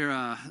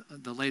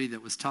 The lady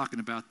that was talking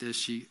about this,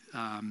 she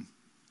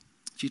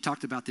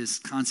talked about this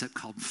concept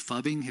called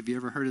phubbing. Have you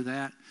ever heard of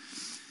that?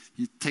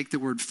 You take the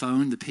word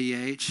phone, the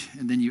PH,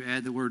 and then you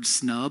add the word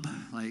snub,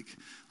 like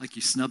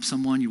you snub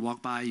someone, you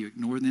walk by, you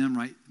ignore them,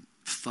 right?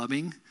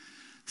 Phubbing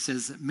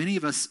says that many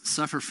of us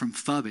suffer from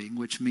phubbing,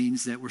 which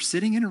means that we're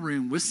sitting in a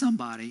room with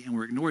somebody and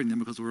we're ignoring them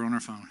because we're on our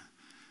phone.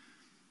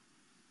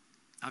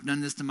 I've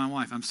done this to my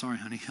wife. I'm sorry,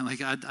 honey.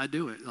 Like I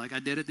do it. Like I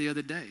did it the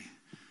other day,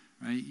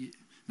 right?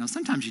 Now,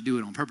 sometimes you do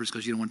it on purpose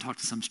because you don't want to talk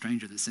to some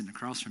stranger that's sitting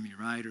across from you,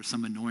 right? Or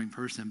some annoying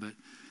person. But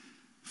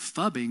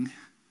phubbing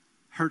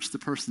hurts the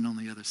person on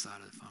the other side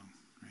of the phone,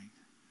 right?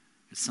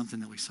 It's something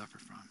that we suffer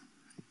from.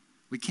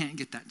 We can't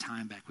get that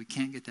time back. We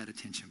can't get that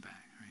attention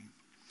back, right?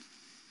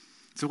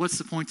 So what's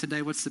the point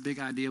today? What's the big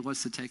idea?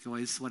 What's the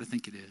takeaway? This is what I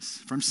think it is.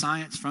 From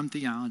science, from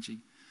theology,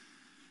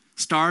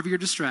 starve your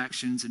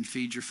distractions and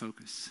feed your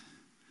focus.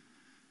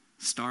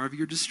 Starve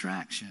your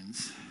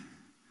distractions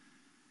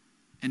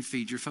and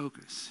feed your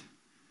focus.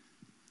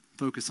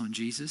 Focus on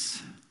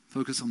Jesus.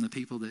 Focus on the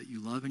people that you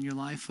love in your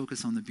life.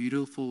 Focus on the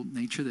beautiful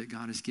nature that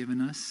God has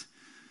given us.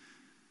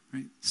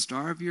 Right?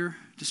 Starve your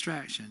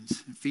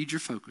distractions and feed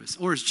your focus.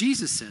 Or as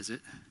Jesus says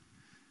it,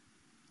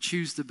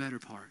 choose the better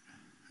part.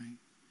 Right?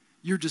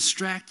 You're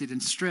distracted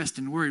and stressed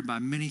and worried by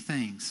many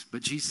things,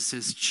 but Jesus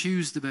says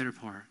choose the better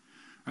part.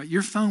 Right?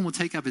 Your phone will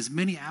take up as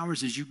many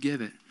hours as you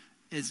give it.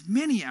 As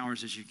many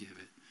hours as you give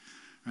it.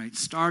 Right?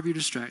 Starve your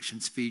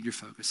distractions, feed your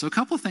focus. So a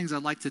couple of things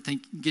I'd like to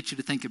get you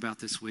to think about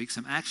this week,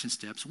 some action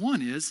steps. One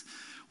is,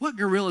 what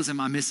gorillas am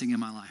I missing in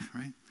my life,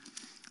 right?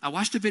 I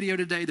watched a video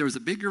today. There was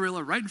a big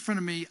gorilla right in front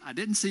of me. I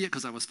didn't see it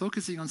because I was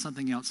focusing on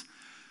something else.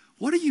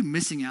 What are you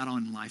missing out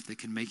on in life that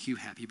can make you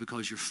happy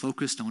because you're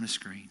focused on a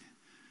screen?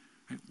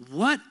 Right?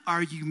 What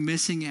are you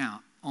missing out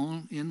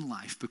on in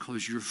life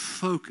because you're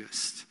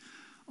focused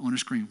on a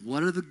screen?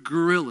 What are the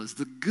gorillas,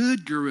 the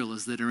good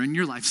gorillas that are in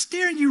your life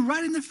staring you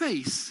right in the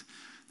face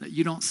that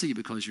you don't see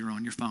because you're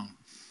on your phone,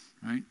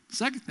 right?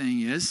 Second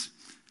thing is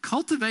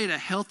cultivate a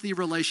healthy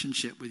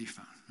relationship with your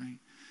phone, right?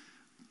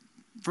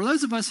 For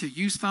those of us who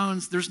use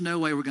phones, there's no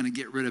way we're going to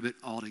get rid of it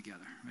altogether,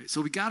 right? So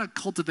we got to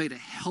cultivate a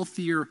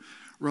healthier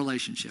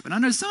relationship. And I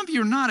know some of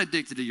you are not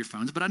addicted to your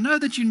phones, but I know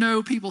that you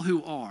know people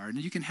who are, and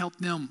you can help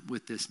them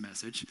with this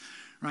message,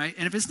 right?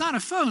 And if it's not a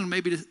phone,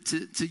 maybe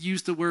to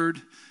use the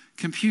word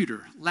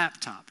computer,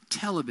 laptop,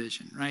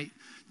 television, right?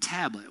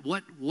 Tablet.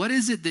 What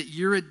is it that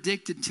you're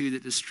addicted to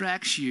that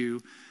distracts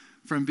you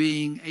from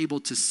being able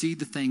to see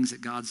the things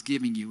that God's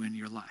giving you in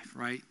your life,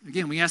 right?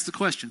 Again, we ask the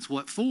questions,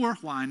 what for,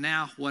 why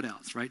now, what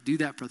else, right? Do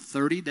that for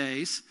 30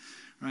 days,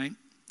 right?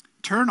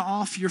 Turn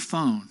off your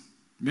phone.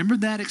 Remember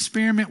that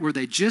experiment where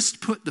they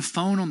just put the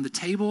phone on the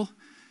table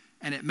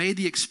and it made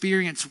the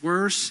experience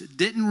worse.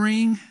 Didn't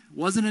ring,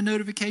 wasn't a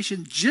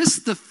notification.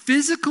 Just the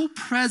physical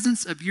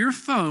presence of your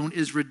phone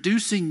is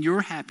reducing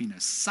your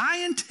happiness.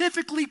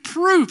 Scientifically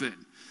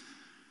proven.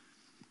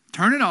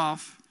 Turn it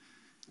off,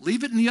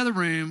 leave it in the other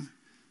room,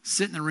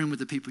 sit in the room with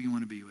the people you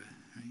want to be with.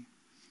 Right?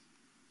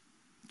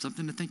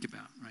 Something to think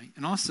about, right?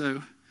 And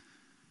also,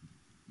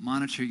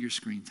 monitor your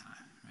screen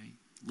time, right?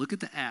 Look at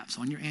the apps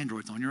on your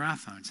Androids, on your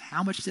iPhones.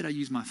 How much did I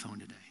use my phone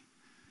today?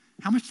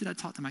 How much did I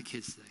talk to my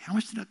kids today? How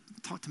much did I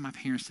talk to my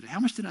parents today? How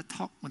much did I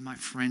talk with my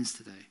friends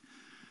today?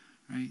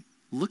 Right?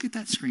 Look at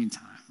that screen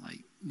time. Like,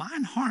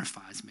 mine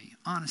horrifies me,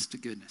 honest to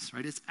goodness,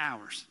 right? It's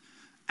hours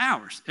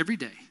every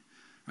day,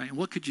 right? And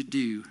what could you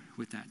do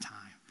with that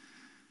time?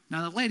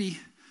 Now, the lady,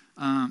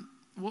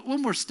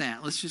 one more stat.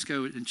 Let's just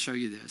go and show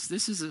you this.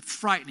 This is a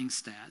frightening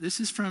stat. This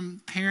is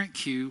from Parent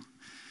Q.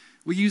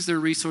 We use their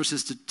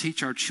resources to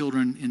teach our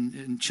children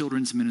in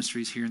children's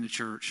ministries here in the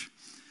church.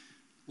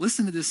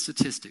 Listen to this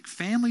statistic.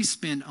 Families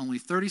spend only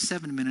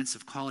 37 minutes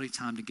of quality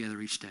time together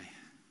each day.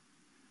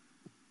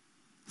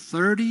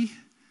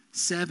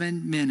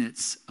 37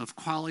 minutes of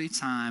quality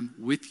time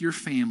with your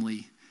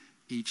family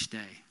each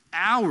day.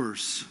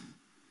 Hours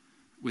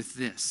with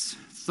this.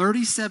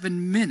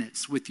 37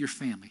 minutes with your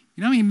family.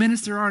 You know how many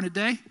minutes there are in a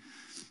day?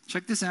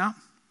 Check this out.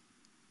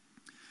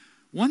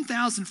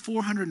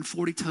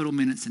 1,440 total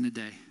minutes in a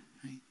day.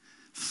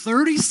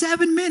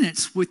 37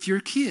 minutes with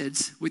your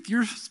kids, with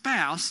your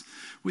spouse,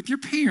 with your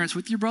parents,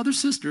 with your brother,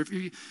 sister. If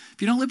you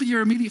don't live with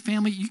your immediate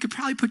family, you could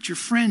probably put your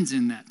friends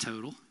in that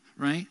total,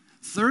 right?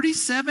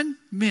 37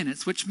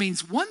 minutes, which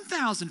means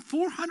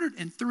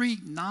 1,403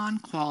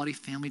 non-quality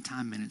family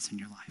time minutes in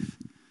your life.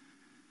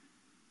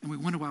 And we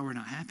wonder why we're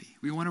not happy.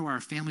 We wonder why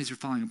our families are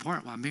falling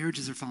apart, why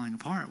marriages are falling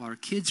apart, why our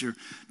kids are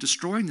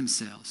destroying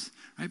themselves,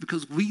 right?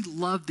 Because we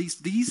love these.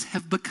 These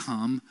have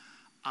become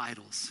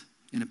idols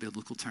in a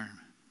biblical term.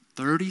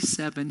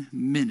 37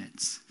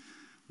 minutes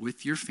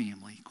with your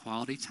family,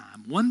 quality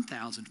time.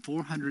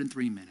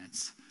 1,403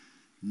 minutes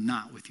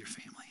not with your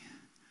family.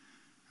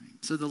 Right?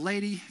 So the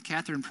lady,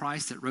 Catherine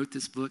Price, that wrote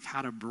this book,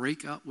 How to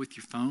Break Up with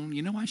Your Phone,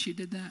 you know why she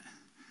did that?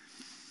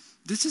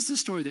 This is the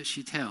story that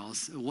she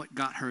tells, what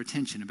got her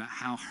attention about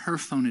how her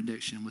phone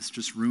addiction was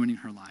just ruining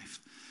her life.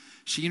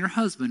 She and her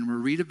husband were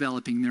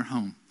redeveloping their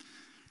home,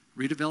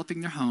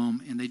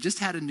 and they just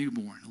had a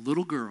newborn, a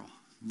little girl,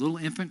 a little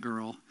infant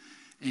girl.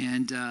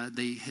 And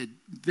they had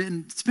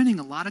been spending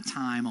a lot of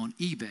time on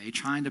eBay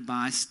trying to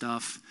buy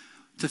stuff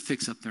to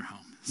fix up their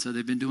home. So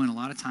they've been doing a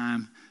lot of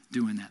time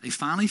doing that. They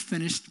finally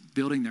finished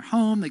building their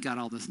home. They got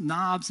all the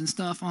knobs and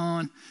stuff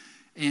on.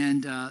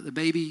 And the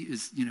baby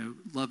is,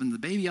 loving the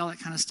baby, all that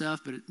kind of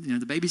stuff. But,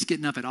 the baby's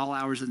getting up at all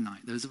hours of the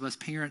night. Those of us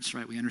parents,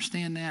 right, we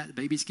understand that. The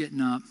baby's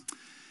getting up.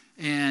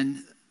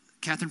 And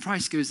Catherine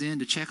Price goes in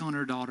to check on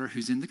her daughter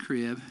who's in the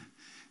crib.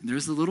 And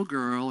there's the little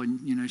girl,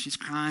 and, she's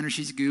crying or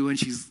she's gooing.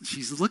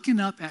 She's looking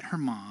up at her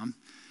mom.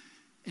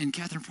 And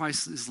Catherine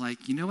Price is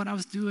like, you know what I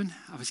was doing?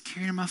 I was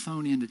carrying my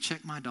phone in to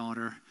check my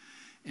daughter.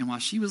 And while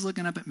she was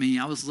looking up at me,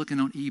 I was looking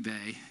on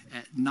eBay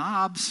at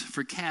knobs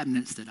for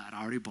cabinets that I'd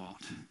already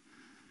bought.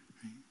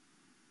 Right?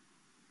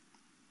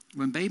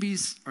 When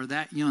babies are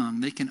that young,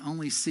 they can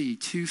only see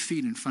 2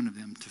 feet in front of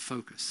them to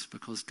focus,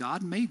 because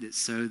God made it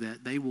so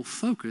that they will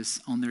focus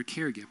on their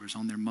caregivers,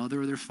 on their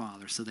mother or their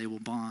father, so they will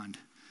bond.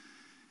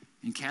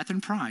 And Catherine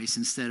Price,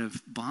 instead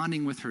of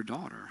bonding with her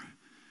daughter,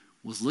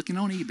 was looking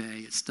on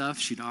eBay at stuff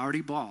she'd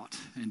already bought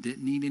and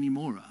didn't need any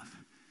more of.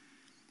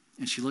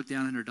 And she looked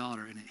down at her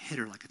daughter, and it hit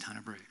her like a ton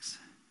of bricks.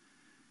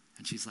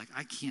 And she's like,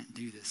 I can't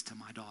do this to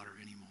my daughter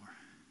anymore.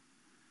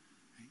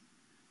 Right?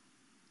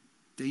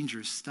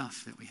 Dangerous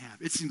stuff that we have.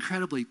 It's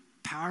incredibly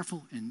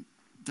powerful and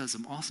does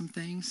some awesome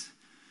things.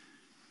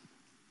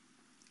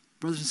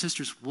 Brothers and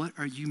sisters, what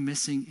are you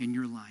missing in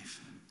your life?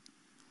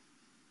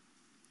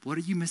 What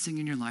are you missing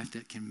in your life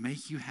that can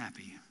make you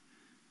happy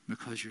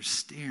because you're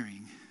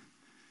staring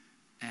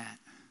at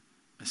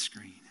a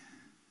screen?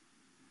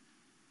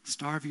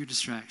 Starve your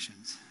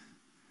distractions.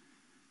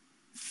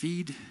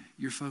 Feed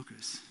your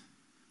focus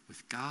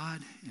with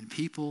God and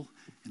people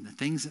and the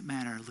things that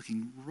matter,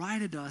 looking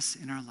right at us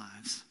in our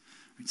lives.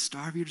 Right?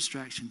 Starve your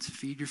distractions.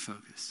 Feed your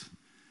focus.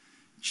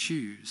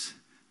 Choose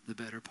the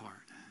better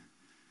part.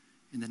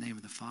 In the name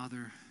of the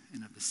Father,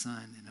 and of the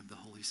Son, and of the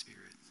Holy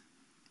Spirit.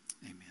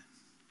 Amen.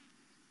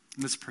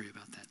 Let's pray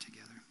about that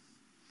together.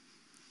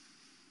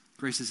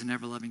 Gracious and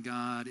ever-loving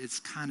God, it's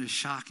kind of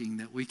shocking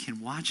that we can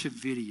watch a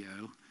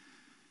video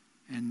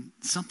and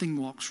something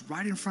walks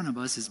right in front of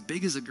us as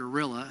big as a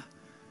gorilla,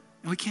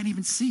 and we can't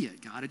even see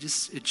it, God.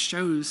 It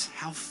shows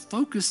how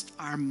focused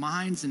our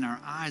minds and our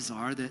eyes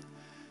are, that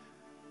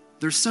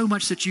there's so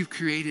much that you've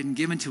created and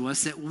given to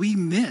us that we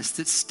miss,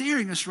 that's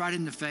staring us right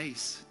in the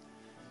face.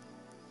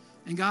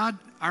 And God,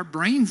 our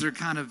brains are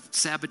kind of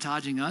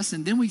sabotaging us,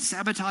 and then we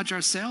sabotage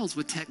ourselves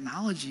with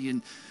technology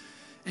and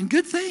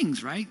good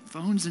things, right?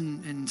 Phones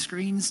and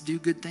screens do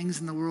good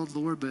things in the world,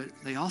 Lord, but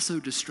they also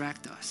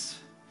distract us.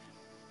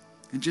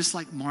 And just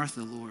like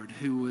Martha, Lord,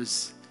 who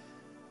was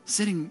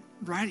sitting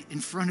right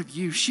in front of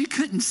you, she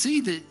couldn't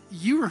see that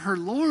you were her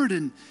Lord,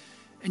 and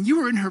And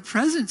you were in her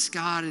presence,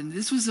 God, and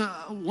this was a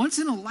once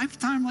in a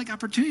lifetime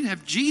opportunity to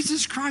have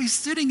Jesus Christ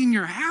sitting in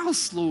your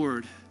house,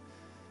 Lord.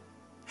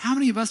 How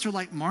many of us are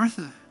like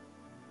Martha?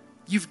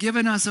 You've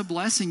given us a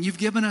blessing. You've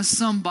given us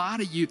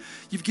somebody.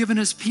 You've given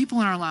us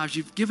people in our lives.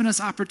 You've given us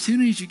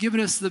opportunities. You've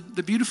given us the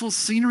beautiful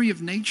scenery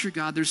of nature,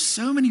 God. There's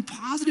so many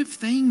positive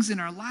things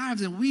in our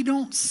lives, and we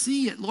don't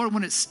see it, Lord,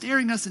 when it's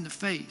staring us in the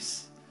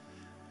face.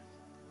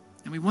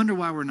 And we wonder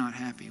why we're not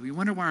happy. We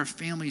wonder why our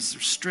families are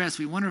stressed.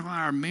 We wonder why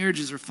our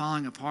marriages are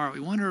falling apart. We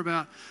wonder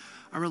about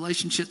our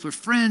relationships with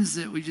friends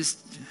that we just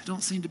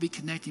don't seem to be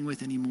connecting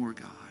with anymore,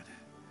 God.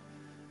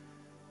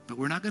 But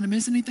we're not going to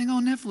miss anything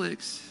on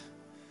Netflix.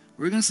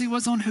 We're going to see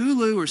what's on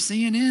Hulu or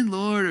CNN,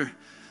 Lord, or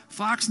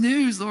Fox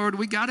News, Lord.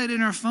 We got it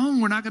in our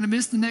phone. We're not going to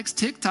miss the next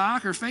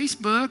TikTok or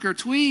Facebook or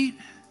tweet.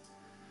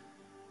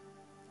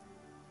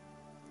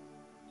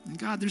 And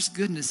God, there's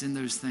goodness in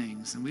those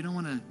things, and we don't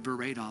want to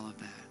berate all of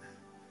that.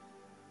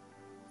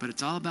 But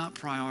it's all about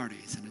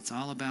priorities, and it's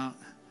all about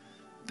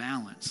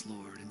balance,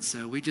 Lord. And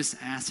so we just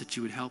ask that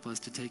you would help us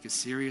to take a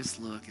serious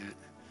look at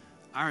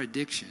our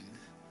addiction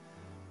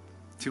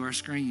to our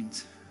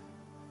screens.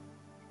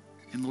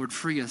 And Lord,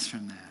 free us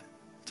from that,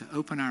 to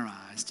open our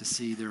eyes to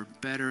see there are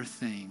better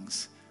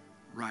things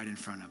right in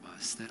front of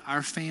us, that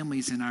our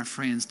families and our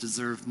friends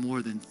deserve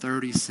more than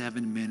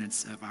 37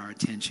 minutes of our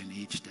attention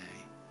each day.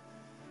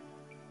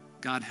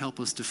 God, help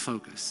us to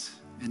focus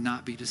and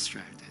not be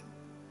distracted,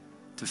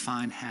 to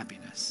find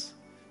happiness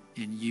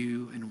in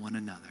you and one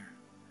another.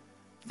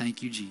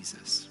 Thank you,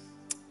 Jesus.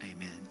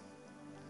 Amen.